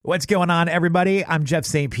What's going on, everybody? I'm Jeff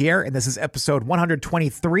St. Pierre, and this is episode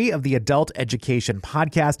 123 of the Adult Education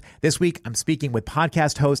Podcast. This week, I'm speaking with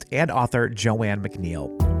podcast host and author Joanne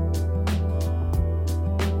McNeil.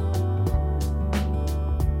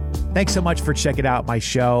 Thanks so much for checking out my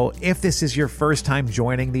show. If this is your first time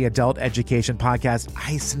joining the Adult Education Podcast,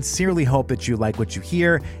 I sincerely hope that you like what you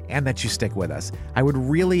hear and that you stick with us. I would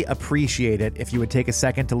really appreciate it if you would take a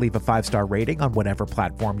second to leave a 5-star rating on whatever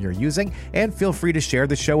platform you're using, and feel free to share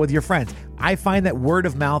the show with your friends. I find that word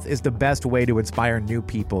of mouth is the best way to inspire new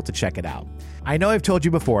people to check it out. I know I've told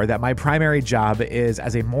you before that my primary job is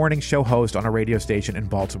as a morning show host on a radio station in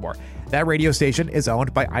Baltimore. That radio station is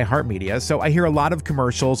owned by iHeartMedia, so I hear a lot of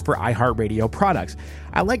commercials for iHeartRadio products.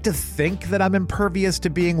 I like to think that I'm impervious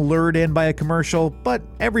to being lured in by a commercial, but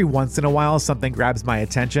every once in a while something grabs my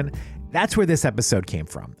attention. That's where this episode came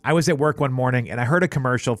from. I was at work one morning and I heard a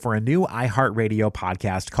commercial for a new iHeartRadio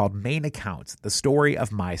podcast called Main Accounts, the story of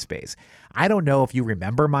MySpace. I don't know if you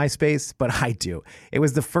remember MySpace, but I do. It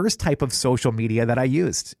was the first type of social media that I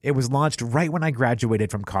used. It was launched right when I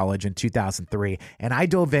graduated from college in 2003, and I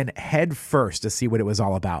dove in head first to see what it was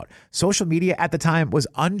all about. Social media at the time was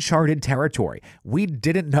uncharted territory. We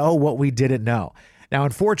didn't know what we didn't know. Now,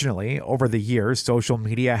 unfortunately, over the years, social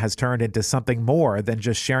media has turned into something more than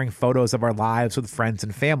just sharing photos of our lives with friends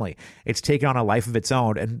and family. It's taken on a life of its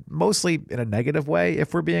own, and mostly in a negative way,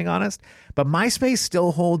 if we're being honest. But MySpace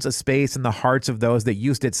still holds a space in the hearts of those that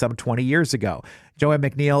used it some 20 years ago. Joanne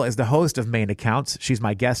McNeil is the host of Main Accounts. She's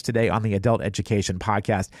my guest today on the Adult Education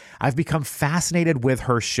Podcast. I've become fascinated with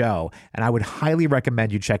her show, and I would highly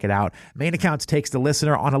recommend you check it out. Main Accounts takes the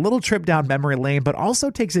listener on a little trip down memory lane, but also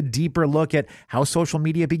takes a deeper look at how social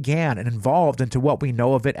media began and evolved into what we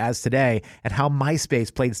know of it as today, and how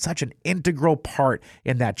MySpace played such an integral part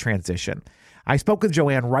in that transition. I spoke with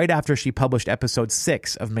Joanne right after she published episode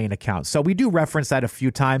 6 of Main Accounts, so we do reference that a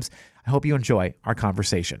few times. I hope you enjoy our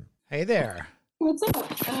conversation. Hey there. What's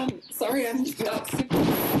up? Sorry, I'm not super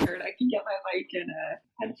tired. I can get my mic and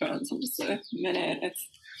headphones in just a minute.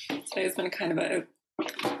 Today's been kind of a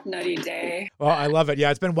nutty day. Well, I love it. Yeah,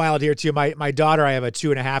 it's been wild here too. My daughter, I have a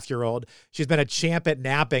 2.5-year-old. She's been a champ at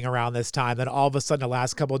napping around this time. Then all of a sudden, the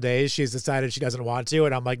last couple of days, she's decided she doesn't want to.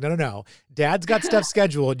 And I'm like, no. Dad's got stuff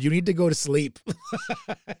scheduled. You need to go to sleep.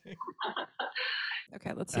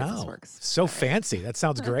 Okay, let's see if this works. So fancy. That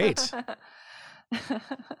sounds great.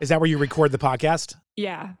 Is that where you record the podcast?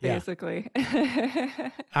 Yeah, basically.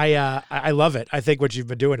 I love it. I think what you've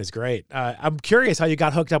been doing is great. I'm curious how you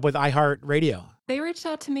got hooked up with iHeartRadio. They reached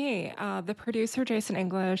out to me. The producer, Jason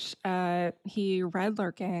English, he read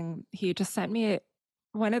Lurking. He just sent me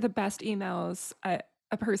one of the best emails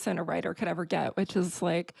a writer could ever get, which is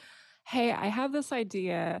like, hey, I have this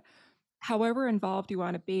idea. However involved you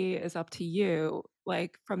want to be is up to you.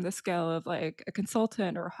 Like from the scale of like a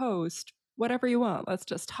consultant or host, whatever you want, let's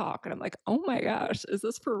just talk. And I'm like, oh my gosh, is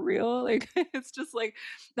this for real? Like, it's just like,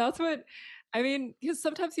 that's what, I mean, because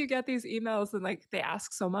sometimes you get these emails and like they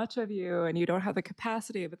ask so much of you and you don't have the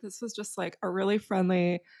capacity, but this was just like a really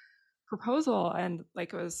friendly proposal. And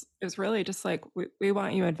like, it was really just like, we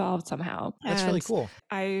want you involved somehow. That's really cool.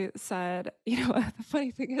 I said, the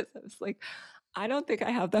funny thing is, I was like, I don't think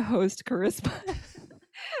I have the host charisma.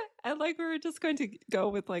 And like, we were just going to go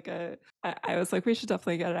with like I was like, we should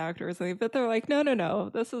definitely get an actor or something. But they're like,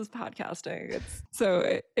 no, this is podcasting.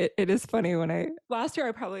 It is funny last year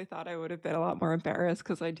I probably thought I would have been a lot more embarrassed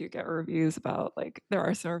because I do get reviews about like, there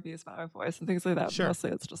are some reviews about my voice and things like that. Sure.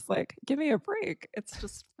 Mostly it's just like, give me a break. It's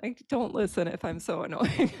just like, don't listen if I'm so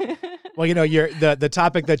annoying. Well, the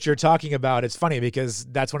topic that you're talking about, it's funny because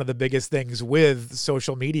that's one of the biggest things with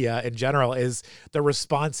social media in general is the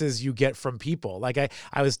responses you get from people. Like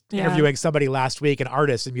I was interviewing somebody last week, an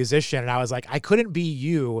artist, a musician, and I was like, I couldn't be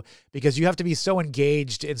you because you have to be so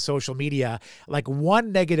engaged in social media. Like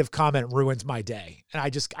one negative comment ruins my day. And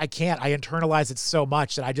I can't. I internalize it so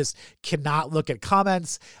much that I just cannot look at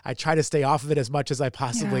comments. I try to stay off of it as much as I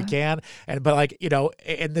possibly can. But like,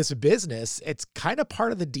 in this business, it's kind of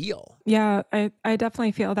part of the deal. Yeah, I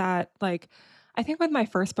definitely feel that. Like, I think with my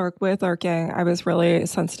first book with Lurking, I was really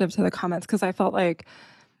sensitive to the comments because I felt like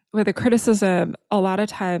with a criticism, a lot of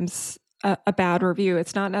times a bad review,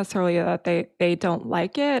 it's not necessarily that they don't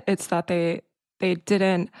like it. It's that they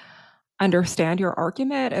didn't understand your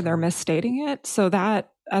argument and they're misstating it. So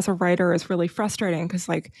that as a writer is really frustrating because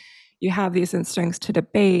like you have these instincts to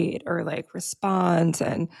debate or like respond.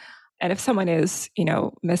 And if someone is,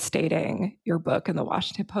 misstating your book in the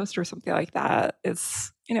Washington Post or something like that,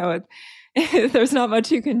 it's, there's not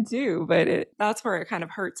much you can do, but that's where it kind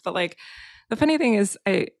of hurts. But like, the funny thing is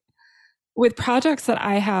with projects that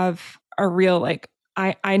I have a real, like,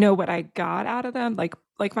 I know what I got out of them, like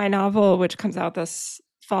like my novel, which comes out this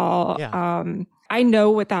fall, Yeah. I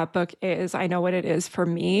know what that book is. I know what it is for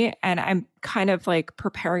me, and I'm kind of like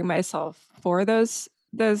preparing myself for those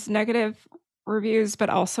negative reviews, but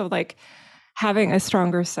also like having a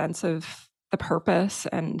stronger sense of the purpose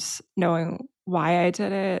and knowing why I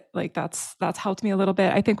did it. Like that's helped me a little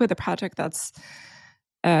bit. I think with a project that's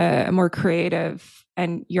more creative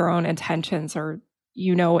and your own intentions are,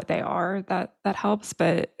 you know what they are, that helps,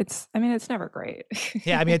 but it's never great.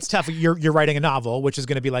 Yeah, I mean, it's tough. You're writing a novel, which is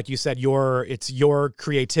going to be, like you said, it's your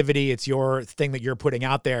creativity, it's your thing that you're putting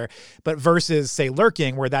out there. But versus, say,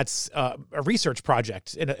 lurking, where that's a research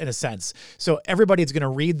project in a sense. So everybody's going to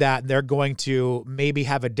read that, and they're going to maybe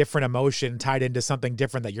have a different emotion tied into something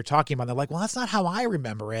different that you're talking about. They're like, well, that's not how I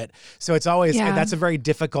remember it. So it's always, and that's a very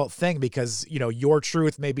difficult thing because, your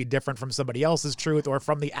truth may be different from somebody else's truth or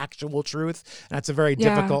from the actual truth. And that's a very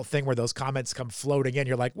difficult thing where those comments come floating in.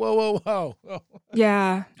 You're like, whoa, whoa, whoa.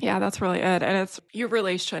 Yeah, that's really it. And you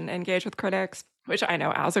really shouldn't engage with critics, which I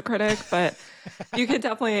know as a critic, but you can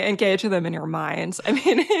definitely engage with them in your mind. I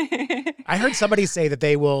mean, I heard somebody say that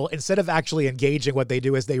they will, instead of actually engaging, what they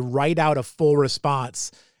do is they write out a full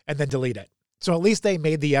response and then delete it. So at least they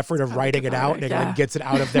made the effort of writing it out, and it like gets it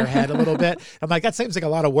out of their head a little bit. I'm like, that seems like a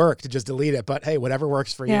lot of work to just delete it, but hey, whatever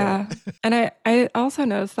works for you. And I also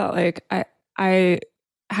noticed that like I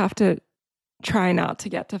have to try not to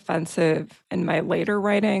get defensive in my later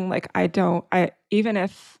writing. Like even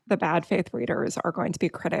if the bad faith readers are going to be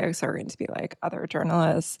critics or going to be like other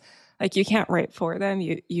journalists, like you can't write for them.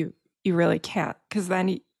 You really can't, because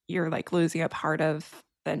then you're like losing a part of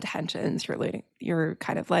the intentions. You're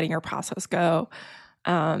kind of letting your process go.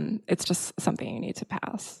 It's just something you need to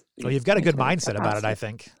pass. Well, you've got a good mindset about it, I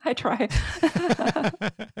think. I try.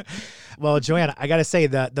 Well, Joanne, I got to say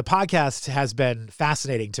the podcast has been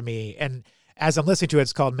fascinating to me. And as I'm listening to it,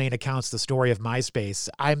 it's called Main Accounts, the Story of MySpace.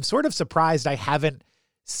 I'm sort of surprised I haven't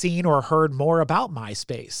seen or heard more about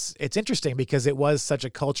MySpace. It's interesting because it was such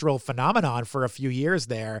a cultural phenomenon for a few years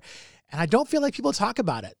there. And I don't feel like people talk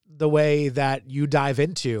about it the way that you dive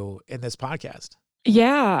into in this podcast.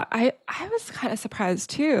 Yeah, I was kind of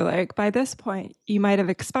surprised too. Like by this point, you might have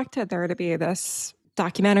expected there to be this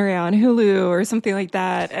documentary on Hulu or something like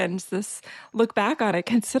that, and this look back on it,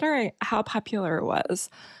 considering how popular it was.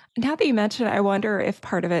 Now that you mention it, I wonder if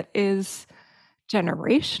part of it is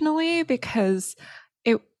generationally, because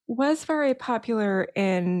it was very popular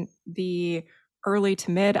in the early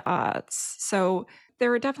to mid aughts. So there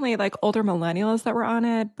were definitely like older millennials that were on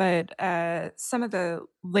it, but some of the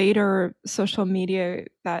later social media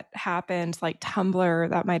that happened, like Tumblr,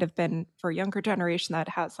 that might have been for a younger generation that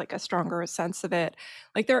has like a stronger sense of it.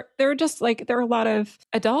 Like there are a lot of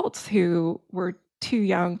adults who were too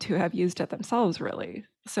young to have used it themselves, really.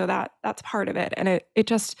 So that's part of it, and it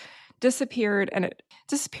just disappeared, and it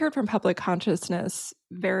disappeared from public consciousness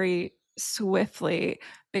very swiftly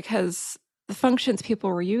because the functions people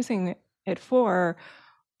were using it for,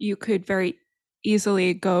 you could very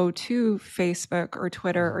easily go to Facebook or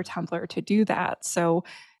Twitter or Tumblr to do that. So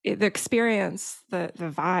the experience, the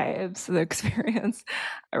vibes, the experience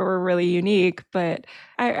were really unique. But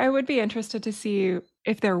I would be interested to see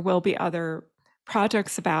if there will be other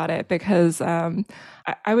projects about it, because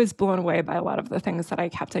I was blown away by a lot of the things that I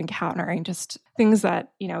kept encountering, just things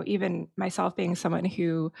that, even myself being someone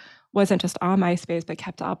who wasn't just on MySpace, but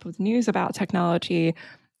kept up with news about technology,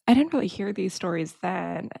 I didn't really hear these stories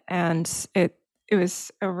then. And it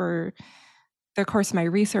was over the course of my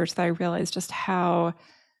research that I realized just how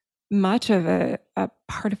much of a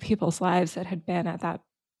part of people's lives it had been at that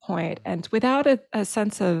point. And without a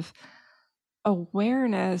sense of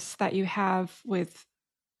awareness that you have with,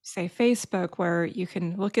 say, Facebook, where you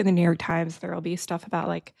can look in the New York Times, there will be stuff about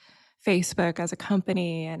like Facebook as a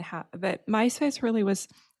company and how, but MySpace really was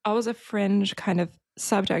always a fringe kind of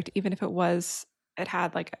subject, even if it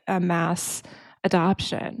had like a mass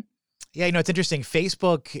adoption. Yeah, it's interesting.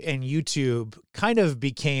 Facebook and YouTube kind of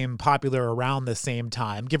became popular around the same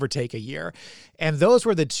time, give or take a year. And those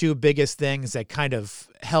were the two biggest things that kind of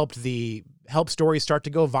helped stories start to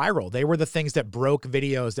go viral. They were the things that broke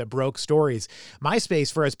videos, that broke stories.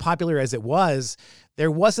 MySpace, for as popular as it was,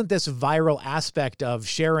 there wasn't this viral aspect of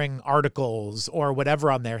sharing articles or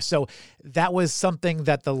whatever on there. So that was something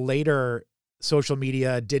that the later social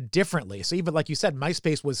media did differently. So even like you said,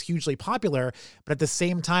 MySpace was hugely popular, but at the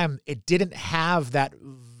same time, it didn't have that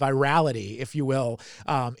virality, if you will,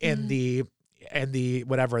 in the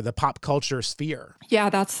pop culture sphere.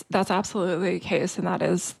 Yeah, that's absolutely the case. And that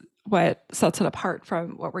is what sets it apart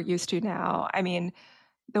from what we're used to now. I mean,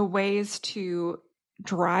 the ways to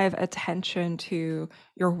drive attention to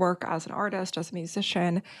your work as an artist, as a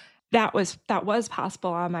musician, that was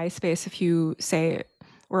possible on MySpace. If you say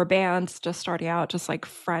were a band just starting out, just like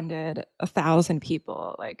friended 1,000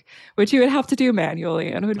 people, like, which you would have to do manually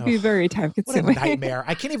and would be very time What a consuming. nightmare.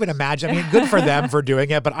 I can't even imagine. I mean, good for them for doing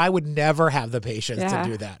it, but I would never have the patience to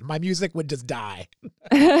do that. My music would just die.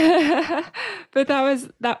 But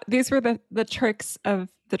these were the tricks of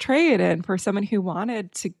the trade. And for someone who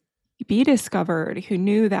wanted to be discovered, who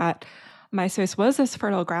knew that MySpace was this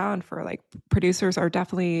fertile ground for like producers are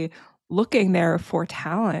definitely looking there for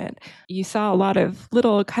talent. You saw a lot of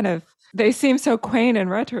little kind of, they seem so quaint in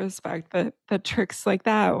retrospect, but tricks like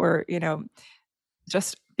that, or, you know,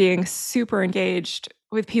 just being super engaged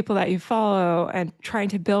with people that you follow and trying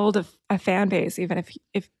to build a fan base, even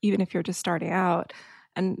if you're just starting out.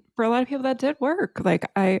 And for a lot of people that did work. Like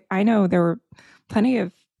I know there were plenty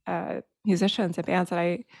of musicians and bands that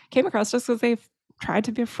I came across just because they've tried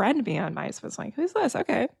to befriend me on MySpace. Like, who's this?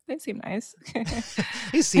 Okay, they seem nice.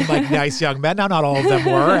 He seemed like nice young men. Now, not all of them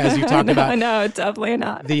were, as you talked about. No, definitely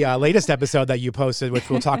not. The latest episode that you posted, which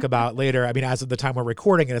we'll talk about later, I mean, as of the time we're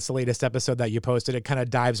recording it, it's the latest episode that you posted. It kind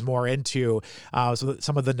of dives more into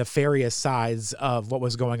some of the nefarious sides of what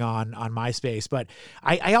was going on MySpace. But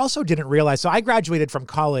I also didn't realize, so I graduated from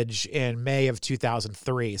college in May of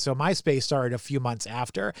 2003. So MySpace started a few months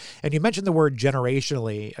after. And you mentioned the word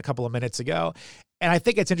generationally a couple of minutes ago. And I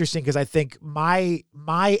think it's interesting because I think my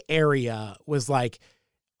area was like,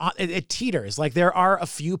 it teeters. Like there are a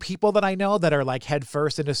few people that I know that are like head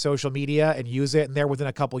first into social media and use it, and they're within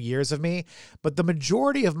a couple years of me. But the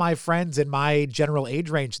majority of my friends in my general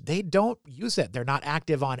age range, they don't use it. They're not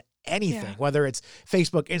active on anything, whether it's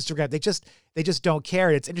Facebook, Instagram, they just don't care.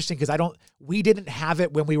 And it's interesting because we didn't have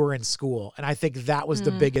it when we were in school. And I think that was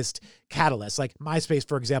the biggest catalyst. Like MySpace,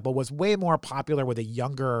 for example, was way more popular with a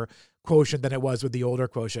younger quotient than it was with the older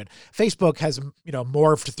quotient. Facebook has,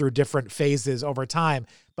 morphed through different phases over time,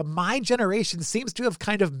 but my generation seems to have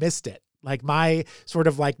kind of missed it. Like my sort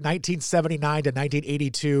of like 1979 to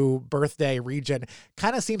 1982 birthday region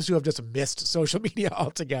kind of seems to have just missed social media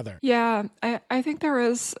altogether. Yeah, I think there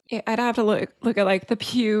is, I'd have to look at like the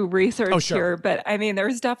Pew research here, but I mean,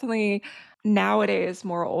 there's definitely nowadays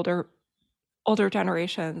more older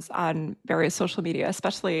generations on various social media,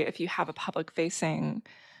 especially if you have a public facing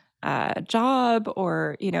job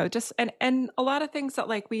or, just, and a lot of things that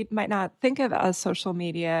like we might not think of as social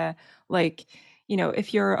media, like,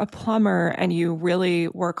 if you're a plumber and you really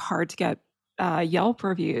work hard to get Yelp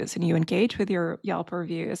reviews and you engage with your Yelp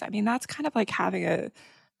reviews, I mean, that's kind of like having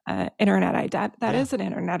a internet identity. That is an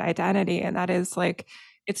internet identity. And that is like,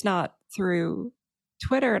 it's not through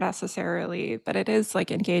Twitter necessarily, but it is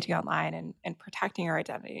like engaging online and protecting your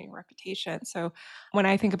identity and reputation. So when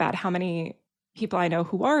I think about how many people I know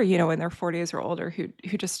who are, in their 40s or older, who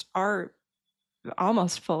just are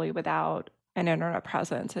almost fully without an internet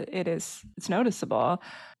presence, it's noticeable.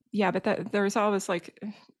 Yeah, but there's always like,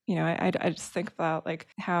 I just think about like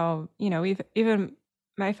how, even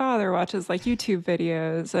my father watches like YouTube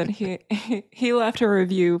videos, and he left a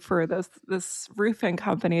review for this roofing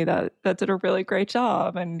company that did a really great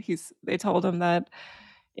job, and they told him that,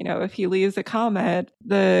 if he leaves a comment,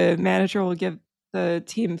 the manager will give the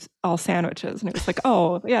team all sandwiches. And it was like,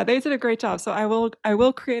 oh yeah, they did a great job. So I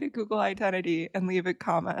will create a Google identity and leave a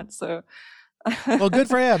comment. So well, good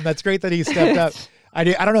for him. That's great that he stepped up. I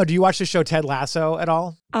don't know. Do you watch the show Ted Lasso at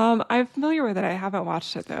all? I'm familiar with it. I haven't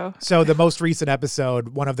watched it though. So the most recent episode,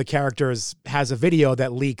 one of the characters has a video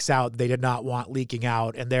that leaks out. They did not want leaking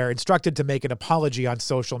out, and they're instructed to make an apology on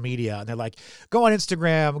social media. And they're like, go on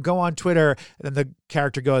Instagram, go on Twitter. And then the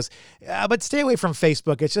character goes, but stay away from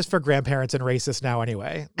Facebook. It's just for grandparents and racists now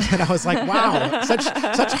anyway. And I was like, wow, such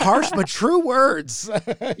harsh but true words.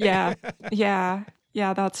 Yeah.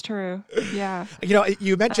 Yeah, that's true. Yeah.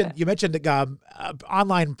 You mentioned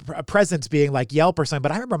online presence being like Yelp or something,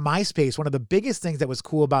 but I remember MySpace, one of the biggest things that was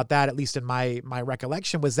cool about that, at least in my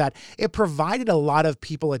recollection, was that it provided a lot of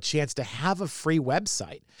people a chance to have a free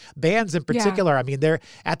website. Bands in particular, I mean,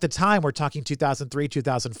 at the time, we're talking 2003,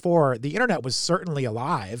 2004, the internet was certainly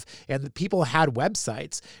alive and people had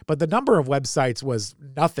websites, but the number of websites was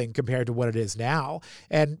nothing compared to what it is now.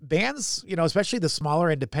 And bands, especially the smaller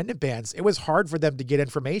independent bands, it was hard for them to get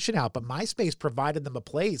information out, but MySpace provided them a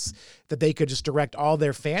place that they could just direct all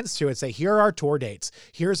their fans to and say, here are our tour dates,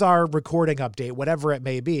 here's our recording update, whatever it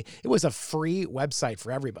may be. It was a free website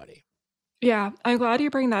for everybody. Yeah, I'm glad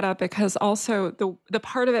you bring that up, because also the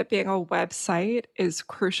part of it being a website is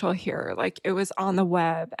crucial here. Like, it was on the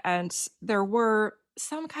web, and there were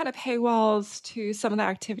some kind of paywalls to some of the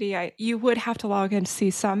activity. You would have to log in to see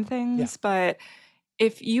some things, but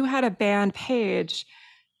if you had a band page,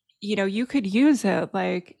 you could use it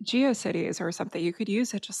like GeoCities or something. You could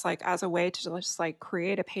use it just like as a way to just like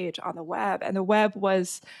create a page on the web. And the web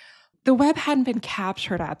hadn't been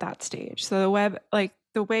captured at that stage. So the web, like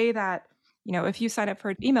the way that, if you sign up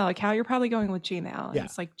for an email account, you're probably going with Gmail. And Yeah.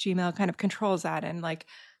 it's like Gmail kind of controls that. And like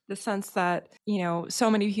the sense that,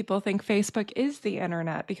 so many people think Facebook is the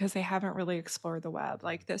internet because they haven't really explored the web.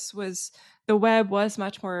 Like the web was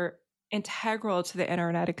much more integral to the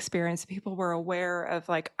internet experience. People were aware of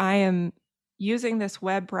like, I am using this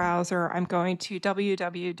web browser. I'm going to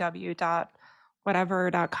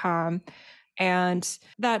www.whatever.com, and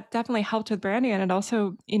that definitely helped with branding. And it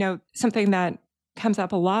also, something that comes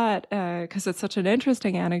up a lot because it's such an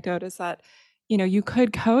interesting anecdote is that, you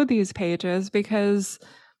could code these pages because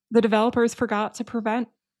the developers forgot to prevent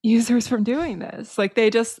users from doing this. Like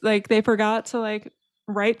they forgot to like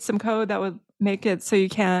write some code that would make it so you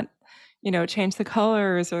can't, change the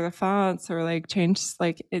colors or the fonts or like do some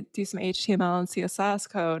HTML and CSS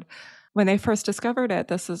code. When they first discovered it,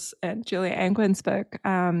 this is in Julia Angwin's book.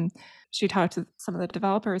 She talked to some of the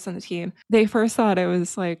developers on the team. They first thought it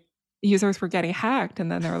was like users were getting hacked,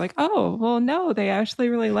 and then they were like, "Oh, well, no, they actually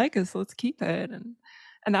really like us. Let's keep it." And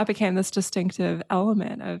that became this distinctive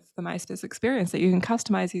element of the MySpace experience that you can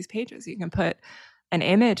customize these pages. You can put an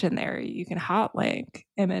image in there. You can hot link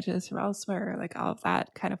images from elsewhere, like all of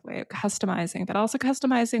that kind of way of customizing, but also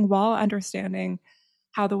customizing while understanding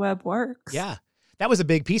how the web works. Yeah. That was a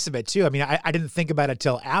big piece of it too. I mean, I didn't think about it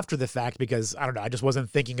till after the fact because I don't know, I just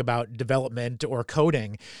wasn't thinking about development or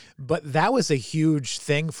coding, but that was a huge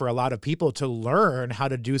thing for a lot of people to learn how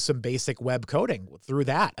to do some basic web coding through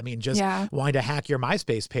that. I mean, just wanting to hack your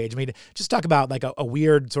MySpace page. I mean, just talk about like a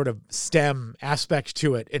weird sort of STEM aspect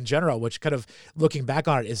to it in general, which kind of looking back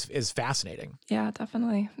on it is fascinating. Yeah,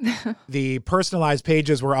 definitely. The personalized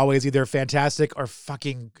pages were always either fantastic or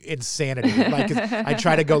fucking insanity. Like I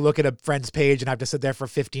try to go look at a friend's page and I have to sit there for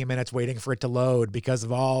 15 minutes waiting for it to load because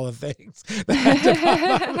of all the things that had to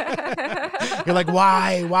pop up. You're like,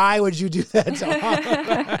 why would you do that to all of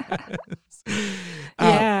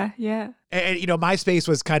us? Yeah. And MySpace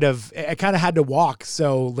was kind of had to walk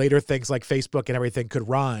so later things like Facebook and everything could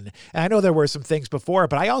run. And I know there were some things before,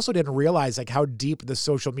 but I also didn't realize like how deep the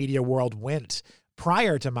social media world went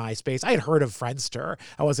prior to MySpace. I had heard of Friendster.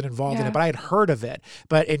 I wasn't involved in it, but I had heard of it.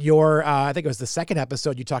 But in your, I think it was the second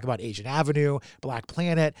episode, you talk about Asian Avenue, Black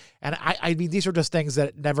Planet. And I mean, these are just things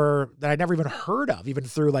that I never even heard of, even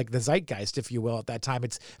through like the zeitgeist, if you will, at that time.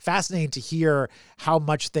 It's fascinating to hear how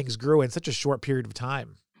much things grew in such a short period of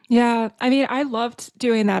time. Yeah. I mean, I loved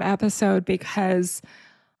doing that episode because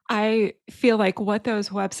I feel like what those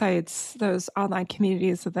websites, those online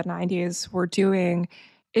communities of the 90s were doing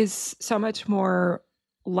is so much more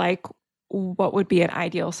like what would be an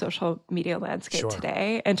ideal social media landscape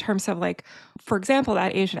today in terms of like, for example,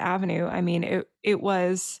 that Asian Avenue. I mean, it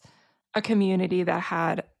was a community that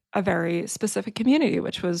had a very specific community,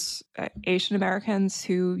 which was Asian Americans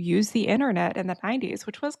who used the internet in the 90s,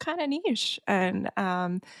 which was kind of niche and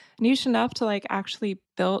niche enough to like actually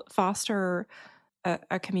foster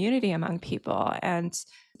a community among people. And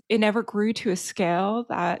it never grew to a scale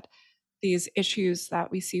that these issues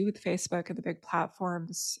that we see with Facebook and the big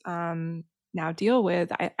platforms now deal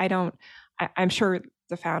with. I'm sure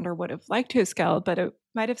the founder would have liked to have scaled, but it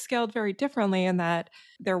might have scaled very differently in that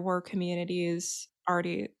there were communities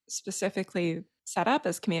already specifically set up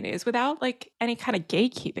as communities without like any kind of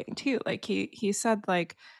gatekeeping too. Like he said,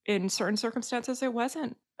 like in certain circumstances, there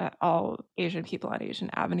wasn't all Asian people on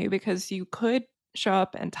Asian Avenue because you could show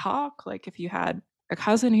up and talk. Like if you had a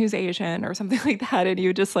cousin who's Asian or something like that, and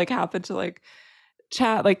you just like happen to like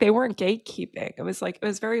chat, like they weren't gatekeeping. It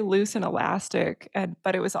was very loose and elastic,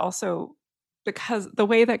 but it was also because the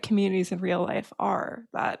way that communities in real life are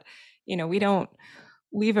that, we don't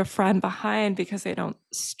leave a friend behind because they don't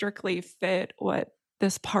strictly fit what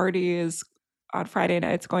this party is on Friday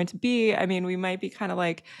nights going to be. I mean, we might be kind of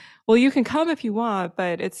like, well, you can come if you want,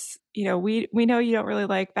 but it's, we know you don't really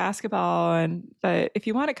like basketball, but if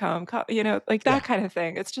you want to come, like that kind of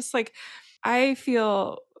thing. It's just like, I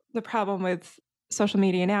feel the problem with social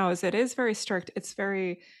media now is it is very strict. It's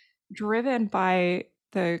very driven by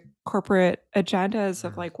the corporate agendas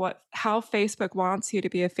of like how Facebook wants you to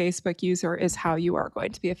be a Facebook user is how you are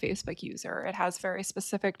going to be a Facebook user. It has very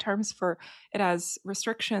specific terms it has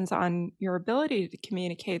restrictions on your ability to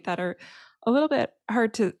communicate that are a little bit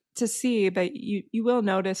hard to see, but you will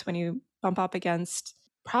notice when you bump up against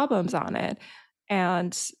problems on it.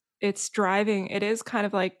 And it is kind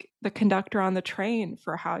of like the conductor on the train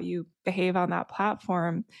for how you behave on that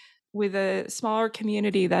platform. with a smaller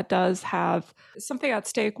community that does have something at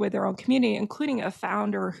stake with their own community, including a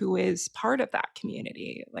founder who is part of that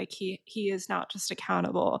community. Like he is not just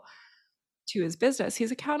accountable to his business,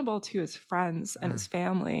 he's accountable to his friends and his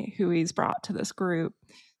family who he's brought to this group.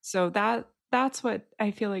 So that's what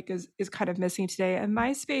I feel like is kind of missing today. And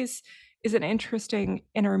MySpace is an interesting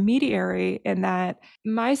intermediary in that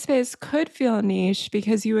MySpace could feel niche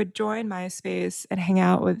because you would join MySpace and hang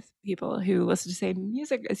out with people who listen to the same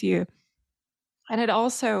music as you. And it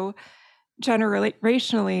also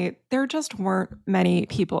generationally, there just weren't many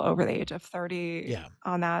people over the age of 30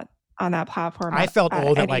 on that platform. I felt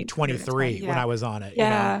old at like 23 when I was on it. Yeah.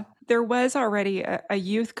 You know? There was already a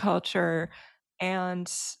youth culture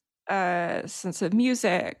and a sense of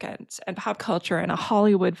music and pop culture and a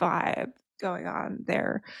Hollywood vibe going on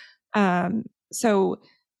there. So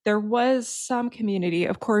there was some community.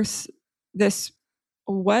 Of course, this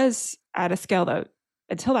was at a scale that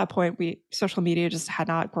until that point, social media just had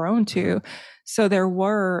not grown to. So there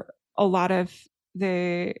were a lot of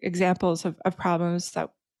the examples of problems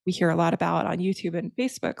that we hear a lot about on YouTube and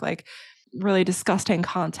Facebook, like really disgusting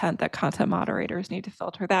content that content moderators need to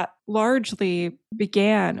filter. That largely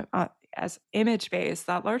began as image-based,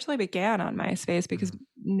 that largely began on MySpace because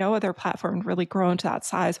no other platform had really grown to that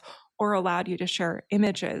size or allowed you to share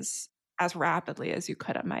images as rapidly as you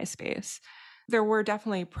could on MySpace. There were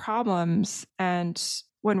definitely problems, and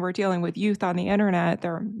when we're dealing with youth on the internet,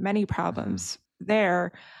 there are many problems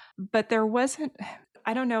there, but there wasn't,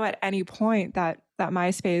 I don't know at any point that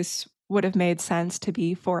MySpace would have made sense to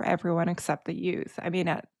be for everyone except the youth. I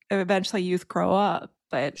mean, eventually youth grow up,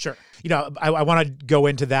 but... Sure. You know, I want to go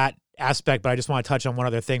into that aspect, but I just want to touch on one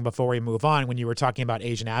other thing before we move on. When you were talking about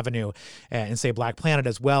Asian Avenue and say Black Planet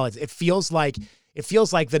as well, it feels like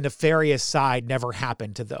the nefarious side never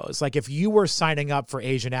happened to those. Like if you were signing up for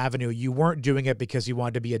Asian Avenue, you weren't doing it because you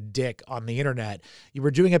wanted to be a dick on the internet. You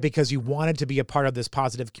were doing it because you wanted to be a part of this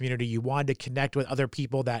positive community. You wanted to connect with other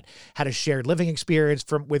people that had a shared living experience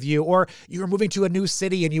with you, or you were moving to a new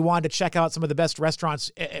city and you wanted to check out some of the best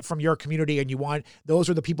restaurants from your community, and those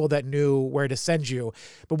were the people that knew where to send you.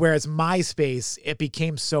 But whereas MySpace, it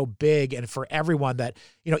became so big and for everyone that,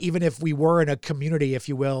 you know, even if we were in a community, if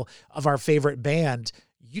you will, of our favorite band,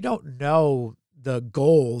 you don't know the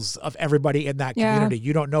goals of everybody in that community.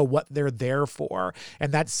 You don't know what they're there for.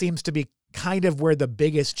 And that seems to be kind of where the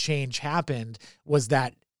biggest change happened, was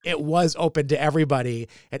that it was open to everybody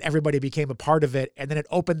and everybody became a part of it. And then it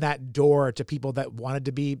opened that door to people that wanted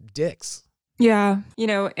to be dicks. Yeah. You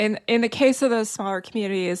know, in the case of those smaller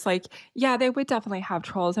communities, like, yeah, they would definitely have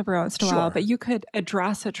trolls every once in a while, but you could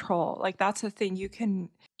address a troll. Like that's the thing. You can,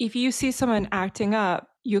 if you see someone acting up,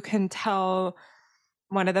 you can tell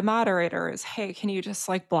one of the moderators, hey, can you just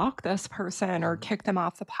like block this person or kick them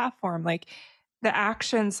off the platform? Like the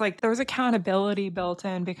actions, like there's accountability built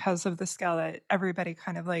in because of the scale that everybody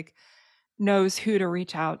kind of like knows who to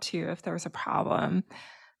reach out to if there's a problem.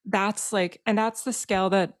 That's like, and that's the scale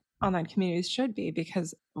that online communities should be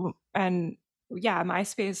because, and yeah,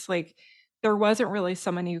 MySpace, like there wasn't really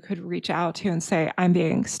someone you could reach out to and say, I'm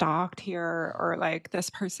being stalked here, or like this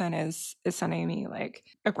person is sending me like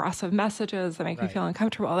aggressive messages that make me feel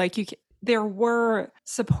uncomfortable. Like there were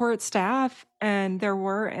support staff and there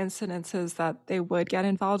were incidences that they would get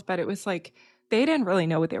involved, but it was like, they didn't really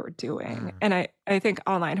know what they were doing. And I think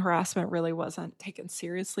online harassment really wasn't taken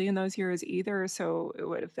seriously in those years either. So it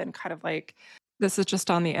would have been kind of like, this is just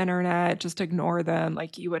on the internet, just ignore them.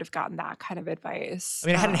 Like you would have gotten that kind of advice. I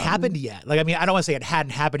mean, it hadn't happened yet. Like, I mean, I don't want to say it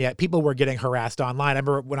hadn't happened yet. People were getting harassed online. I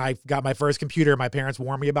remember when I got my first computer, my parents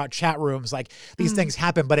warned me about chat rooms. Like these things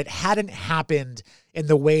happen, but it hadn't happened in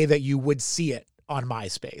the way that you would see it on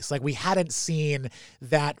MySpace. Like we hadn't seen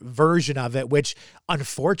that version of it, which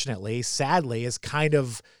unfortunately, sadly, is kind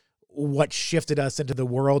of what shifted us into the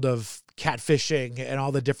world of catfishing and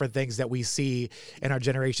all the different things that we see in our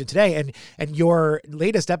generation today. And your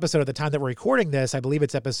latest episode at the time that we're recording this, I believe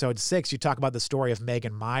it's episode 6, you talk about the story of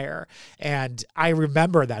Megan Meyer. And I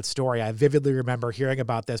remember that story. I vividly remember hearing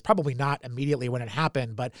about this, probably not immediately when it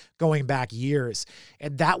happened, but going back years.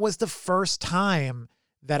 And that was the first time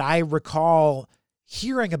that I recall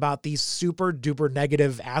hearing about these super duper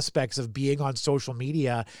negative aspects of being on social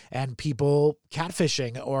media and people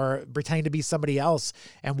catfishing or pretending to be somebody else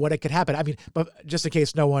and what it could happen. I mean, but just in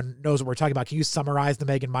case no one knows what we're talking about, can you summarize the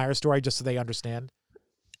Megan Meyer story just so they understand?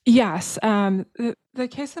 Yes. The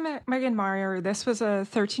case of Megan Meyer, this was a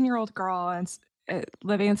 13-year-old girl and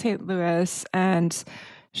living in St. Louis, and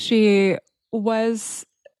she was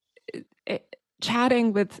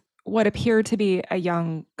chatting with what appeared to be a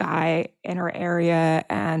young guy in her area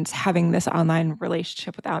and having this online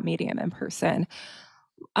relationship without meeting him in person.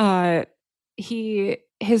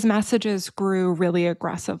 his messages grew really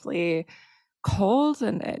aggressively cold,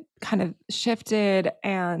 and it kind of shifted,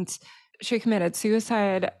 and she committed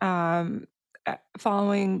suicide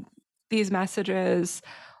following these messages.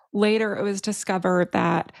 Later, it was discovered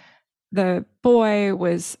that the boy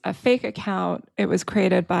was a fake account. It was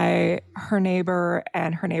created by her neighbor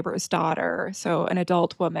and her neighbor's daughter, so an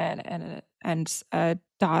adult woman and a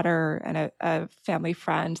daughter and a family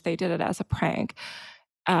friend. They did it as a prank.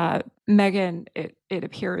 Megan, it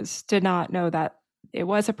appears, did not know that it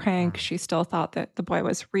was a prank. She still thought that the boy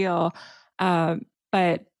was real.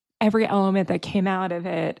 But every element that came out of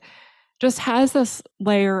it just has this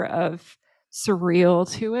layer of surreal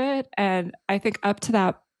to it. And I think up to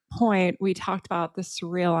that point, we talked about the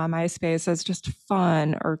surreal on MySpace as just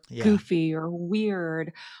fun or goofy or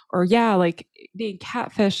weird, or like being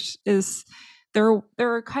catfish is... There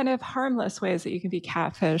are kind of harmless ways that you can be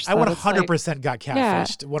catfished. I 100% got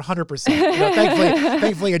catfished. 100%.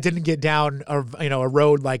 Thankfully, it didn't get down a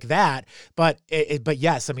road like that. But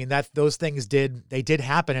yes, I mean those things did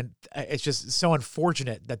happen, and it's just so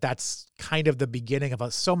unfortunate that that's kind of the beginning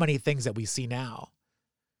of so many things that we see now.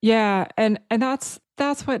 Yeah, and that's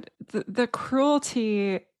what the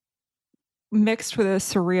cruelty mixed with the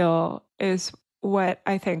surreal is what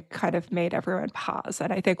I think kind of made everyone pause.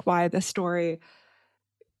 And I think why the story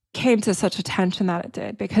came to such attention that it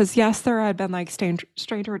did. Because yes, there had been like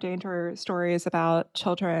stranger danger stories about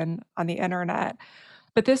children on the internet,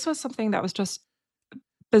 but this was something that was just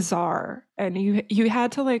bizarre. And you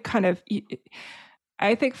had to like kind of...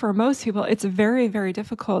 I think for most people, it's very, very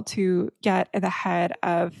difficult to get in the head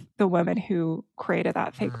of the women who created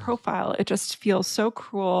that fake profile. It just feels so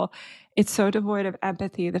cruel. It's so devoid of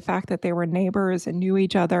empathy. The fact that they were neighbors and knew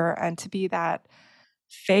each other, and to be that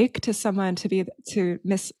fake to someone, to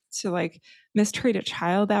mistreat a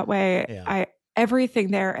child that way. Everything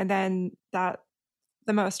there, and then that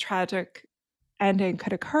the most tragic ending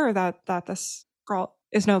could occur, that this girl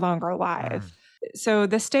is no longer alive. So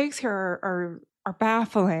the stakes here are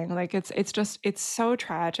baffling. Like it's so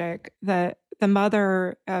tragic. The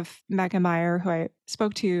mother of Megan Meyer, who I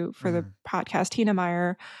spoke to for the podcast, Tina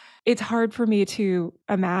Meyer, it's hard for me to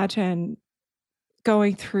imagine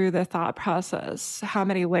going through the thought process, how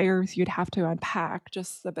many layers you'd have to unpack,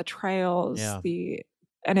 just the betrayals, in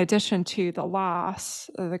addition to the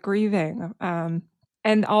loss, the grieving,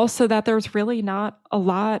 and also that there's really not a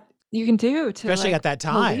lot you can do to, especially at that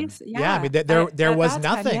time. Police. I mean, there was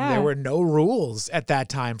nothing. There were no rules at that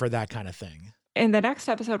time for that kind of thing. In the next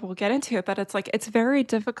episode, we'll get into it, but it's very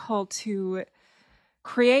difficult to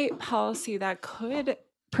create policy that could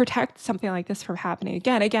protect something like this from happening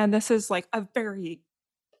again. Again, this is like a very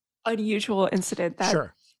unusual incident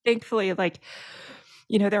that thankfully,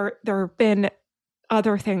 there have been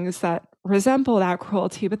other things that resemble that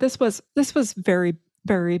cruelty, but this was very,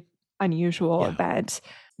 very unusual event.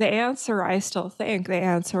 The answer, I still think the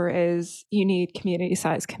answer is you need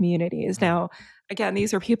community-sized communities. Now, again,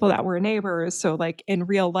 these are people that were neighbors. So like in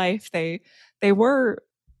real life, they were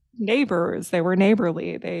neighbors, they were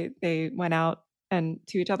neighborly. They went out and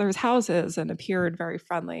to each other's houses and appeared very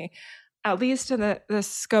friendly. At least in the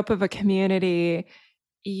scope of a community,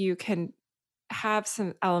 you can have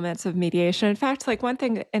some elements of mediation. In fact, like one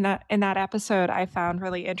thing in that episode I found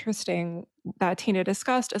really interesting that Tina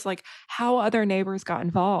discussed is like how other neighbors got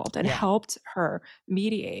involved and helped her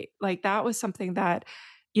mediate. Like that was something that,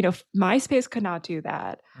 MySpace could not do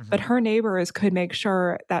that, but her neighbors could make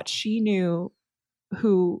sure that she knew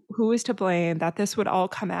who was to blame, that this would all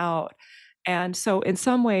come out. And so in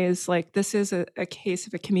some ways, like this is a case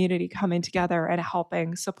of a community coming together and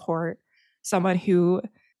helping support someone who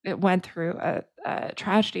went through a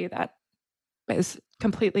tragedy that is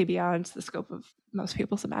completely beyond the scope of most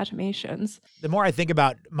people's imaginations. The more I think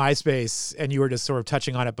about MySpace, and you were just sort of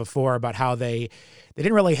touching on it before about how they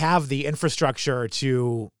didn't really have the infrastructure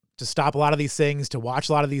to stop a lot of these things, to watch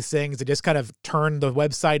a lot of these things. They just kind of turned the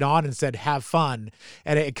website on and said, have fun.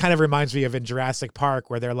 And it kind of reminds me of in Jurassic Park,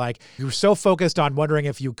 where they're like, you were so focused on wondering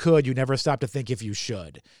if you could, you never stopped to think if you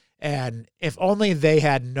should. And if only they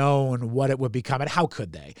had known what it would become, and how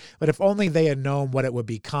could they? But if only they had known what it would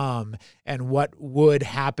become and what would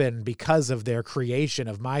happen because of their creation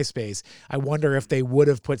of MySpace, I wonder if they would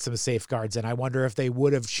have put some safeguards in. I wonder if they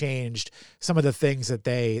would have changed some of the things that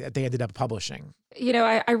they ended up publishing.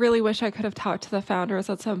 I really wish I could have talked to the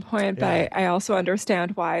founders at some point, but I also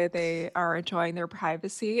understand why they are enjoying their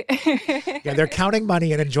privacy. They're counting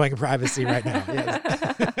money and enjoying privacy right now.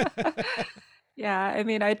 Yes. Yeah, I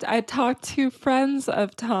mean, I talked to friends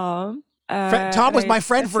of Tom. Tom was my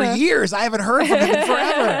friend for years. I haven't heard from him in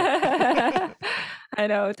forever. I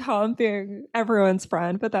know Tom being everyone's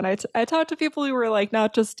friend, but then I talked to people who were like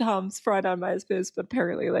not just Tom's friend on MySpace, but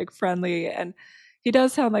apparently like friendly. And he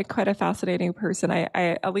does sound like quite a fascinating person. I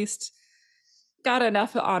at least got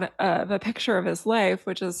enough on of a picture of his life,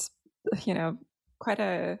 which is, you know, quite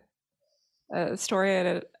a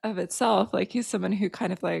story of itself. Like he's someone who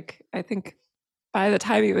kind of like, I think by the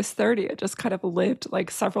time he was 30, it just kind of lived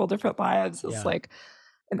like several different lives. It's like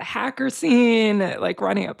in the hacker scene, like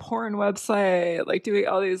running a porn website, like doing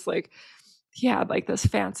all these like he had like this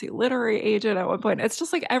fancy literary agent at one point. It's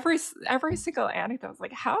just like every single anecdote was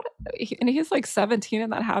like and he's like 17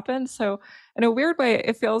 and that happened. So in a weird way,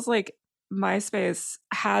 it feels like MySpace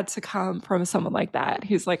had to come from someone like that.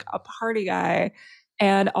 He's like a party guy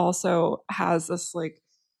and also has this like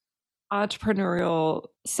entrepreneurial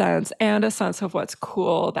sense and a sense of what's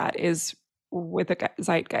cool that is with the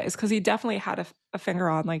zeitgeist, because he definitely had a finger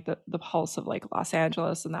on like the pulse of like Los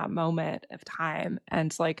Angeles in that moment of time,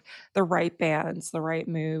 and like the right bands, the right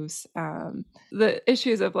moves, the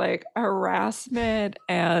issues of like harassment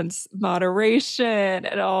and moderation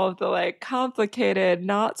and all of the like complicated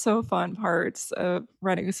not so fun parts of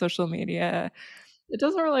running social media. It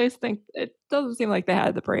doesn't seem like they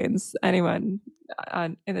had the brains. Anyone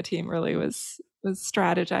in the team really was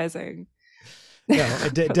strategizing. No,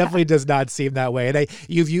 it definitely does not seem that way. And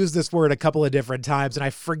you've used this word a couple of different times, and I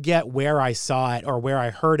forget where I saw it or where I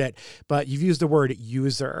heard it, but you've used the word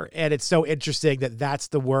user. And it's so interesting that that's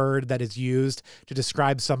the word that is used to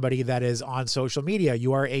describe somebody that is on social media.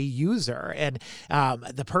 You are a user. And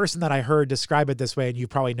the person that I heard describe it this way, and you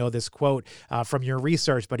probably know this quote from your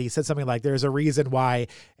research, but he said something like, there's a reason why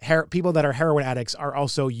people that are heroin addicts are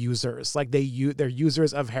also users. Like they're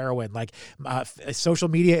users of heroin. Like social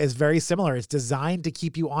media is very similar. It's designed to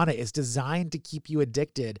keep you on it. It's designed to keep you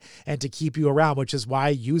addicted and to keep you around, which is why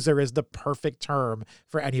user is the perfect term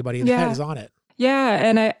for anybody that is on it. Yeah.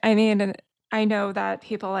 And I mean, I know that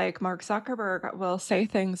people like Mark Zuckerberg will say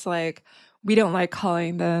things like, we don't like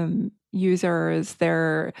calling them users,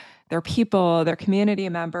 they're people, they're community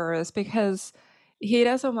members, because he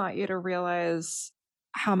doesn't want you to realize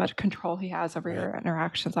how much control he has over your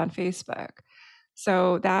interactions on Facebook.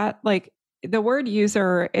 So that like the word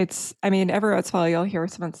user, I mean, every once in a while you'll hear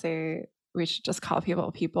someone say we should just call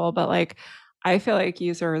people, but like I feel like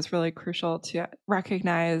user is really crucial to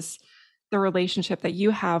recognize the relationship that you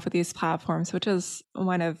have with these platforms, which is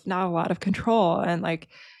one of not a lot of control. And like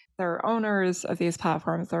they're owners of these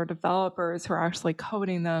platforms, they're developers who are actually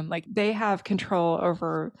coding them. Like they have control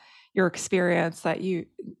over your experience that you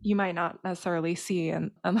might not necessarily see, and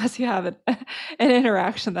unless you have an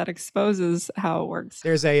interaction that exposes how it works.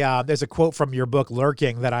 There's a quote from your book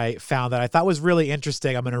Lurking that I found that I thought was really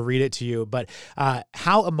interesting. I'm going to read it to you. But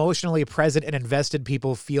how emotionally present and invested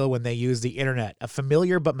people feel when they use the internet, a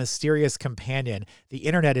familiar but mysterious companion. The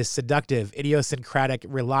internet is seductive, idiosyncratic,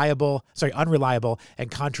 unreliable, and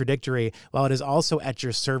contradictory, while it is also at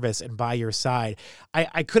your service and by your side.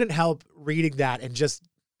 I couldn't help reading that and just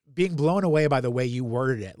being blown away by the way you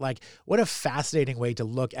worded it. Like, what a fascinating way to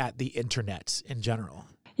look at the internet in general.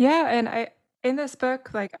 Yeah. And in this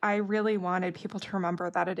book, like, I really wanted people to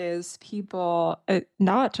remember that it is people,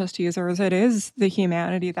 not just users, it is the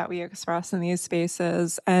humanity that we express in these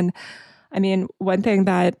spaces. And I mean, one thing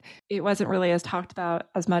that it wasn't really as talked about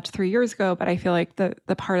as much 3 years ago, but I feel like the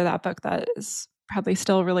part of that book that is probably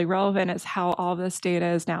still really relevant is how all this data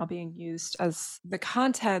is now being used as the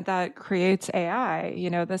content that creates AI. You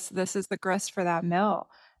know, this is the grist for that mill.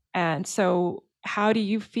 And so how do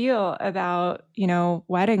you feel about, you know,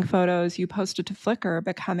 wedding photos you posted to Flickr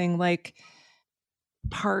becoming like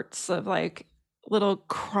parts of like little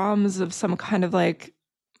crumbs of some kind of like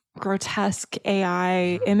grotesque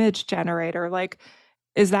AI image generator? Like,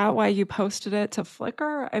 is that why you posted it to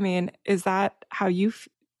Flickr? I mean, is that how do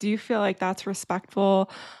you feel like that's respectful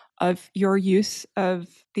of your use of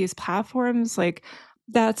these platforms? Like,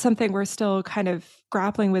 that's something we're still kind of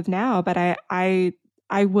grappling with now, but I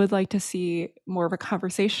would like to see more of a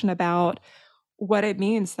conversation about what it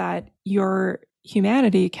means that your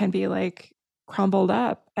humanity can be like crumbled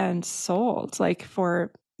up and sold like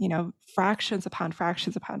for, you know, fractions upon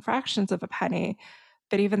fractions upon fractions of a penny.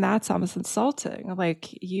 But even that's almost insulting.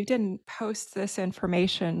 Like, you didn't post this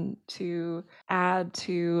information to add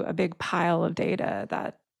to a big pile of data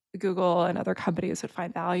that Google and other companies would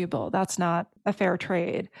find valuable. That's not a fair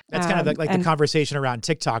trade. That's kind of like the conversation around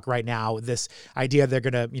TikTok right now, this idea they're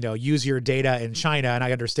going to, use your data in China. And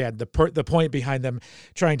I understand the point behind them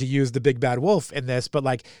trying to use the big bad wolf in this, but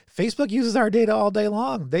like Facebook uses our data all day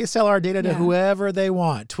long. They sell our data to whoever they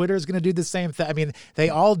want. Twitter's going to do the same thing. I mean, they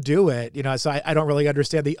all do it, so I don't really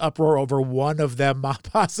understand the uproar over one of them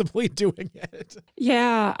possibly doing it.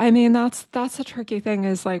 Yeah. I mean, that's a tricky thing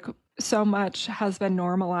is like so much has been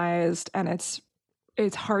normalized and it's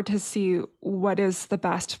hard to see what is the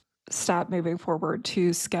best step moving forward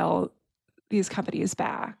to scale these companies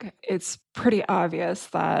back. It's pretty obvious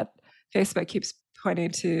that Facebook keeps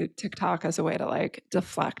pointing to TikTok as a way to like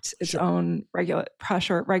deflect its own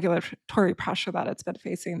regulatory pressure that it's been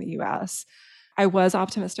facing in the US. I was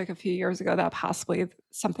optimistic a few years ago that possibly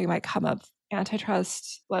something might come of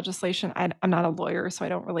antitrust legislation. I'm not a lawyer, so I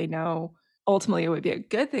don't really know. Ultimately, it would be a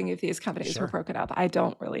good thing if these companies were broken up. I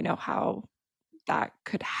don't really know how that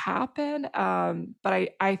could happen. But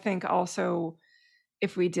I think also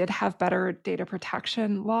if we did have better data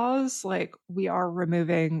protection laws, like we are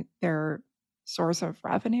removing their source of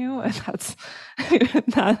revenue. And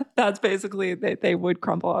that's basically they would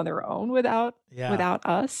crumble on their own without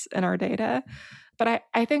us and our data. But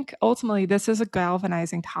I think ultimately this is a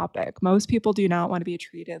galvanizing topic. Most people do not want to be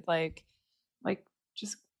treated like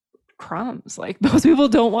just crumbs. Like most people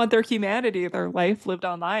don't want their humanity, their life lived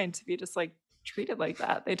online to be just like treated like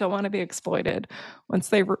that. They don't want to be exploited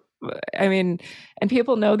once and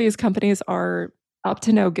people know these companies are up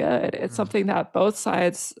to no good. It's something that both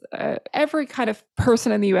sides, every kind of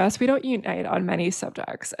person in the US, we don't unite on many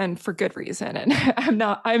subjects and for good reason. And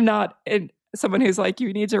I'm not someone who's like,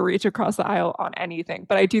 you need to reach across the aisle on anything.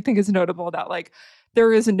 But I do think it's notable that like,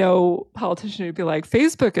 there is no politician who'd be like,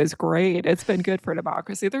 Facebook is great. It's been good for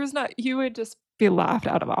democracy. You would just be laughed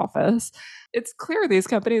out of office. It's clear these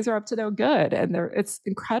companies are up to no good and it's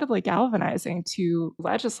incredibly galvanizing to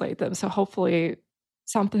legislate them. So hopefully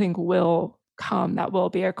something will come that will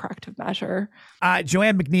be a corrective measure.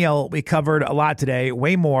 Joanne McNeil, we covered a lot today,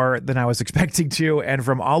 way more than I was expecting to. And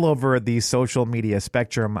from all over the social media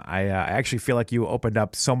spectrum, I actually feel like you opened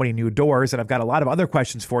up so many new doors. And I've got a lot of other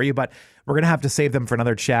questions for you, but we're going to have to save them for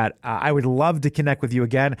another chat. I would love to connect with you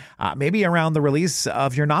again, maybe around the release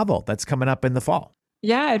of your novel that's coming up in the fall.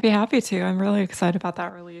 Yeah, I'd be happy to. I'm really excited about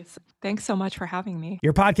that release. Thanks so much for having me.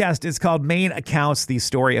 Your podcast is called Main Accounts, the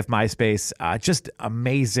story of MySpace. Just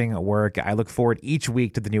amazing work. I look forward each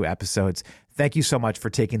week to the new episodes. Thank you so much for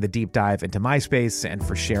taking the deep dive into MySpace and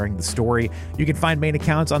for sharing the story. You can find Main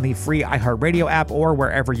Accounts on the free iHeartRadio app or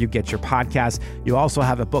wherever you get your podcasts. You also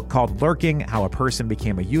have a book called Lurking, How a Person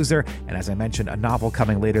Became a User. And as I mentioned, a novel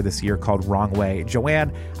coming later this year called Wrong Way.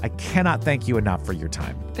 Joanne, I cannot thank you enough for your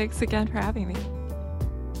time. Thanks again for having me.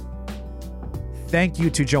 Thank you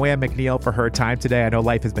to Joanne McNeil for her time today. I know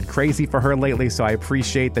life has been crazy for her lately, so I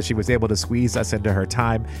appreciate that she was able to squeeze us into her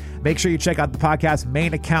time. Make sure you check out the podcast,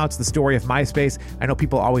 Main Accounts, the story of MySpace. I know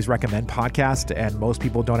people always recommend podcasts, and most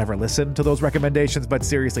people don't ever listen to those recommendations, but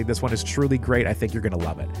seriously, this one is truly great. I think you're going to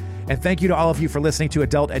love it. And thank you to all of you for listening to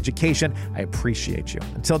Adult Education. I appreciate you.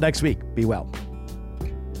 Until next week, be well.